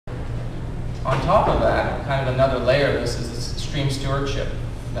On top of that, kind of another layer of this is this stream stewardship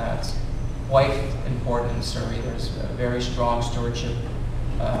that's quite important in Surrey. There's a very strong stewardship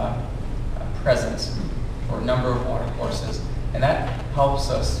presence for a number of water courses, and that helps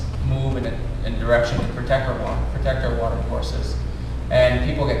us move in a direction to protect our water courses. And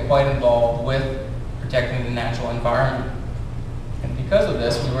people get quite involved with protecting the natural environment. And because of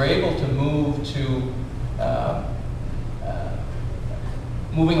this, we were able to move to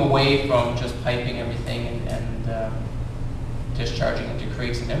moving away from just piping everything and discharging into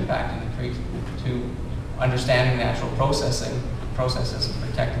creeks and impacting the creeks to understanding natural processes and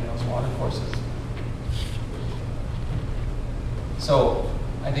protecting those water courses. So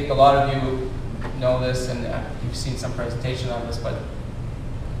I think a lot of you know this, and you've seen some presentation on this, but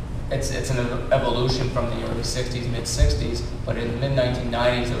it's an evolution from the early 60s, mid-60s, but in the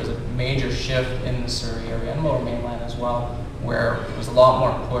mid-1990s there was a major shift in the Surrey area and Lower Mainland as well, where there was a lot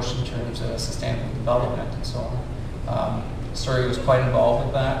more push in terms of sustainable development and so on. Surrey was quite involved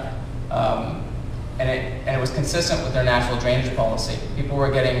with that, and it was consistent with their natural drainage policy. People were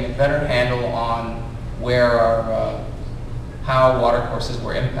getting a better handle on where how water courses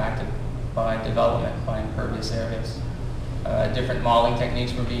were impacted by development, by impervious areas. Different modeling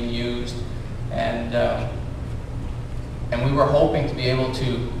techniques were being used, and we were hoping to be able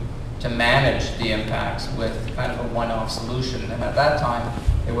to manage the impacts with kind of a one-off solution. And at that time,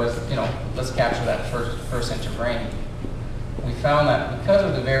 it was, let's capture that first inch of rain. We found that because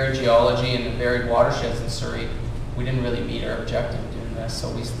of the varied geology and the varied watersheds in Surrey, we didn't really meet our objective doing this. So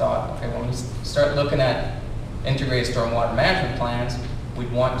we thought, okay, when we start looking at integrated stormwater management plans,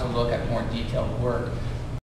 we'd want to look at more detailed work.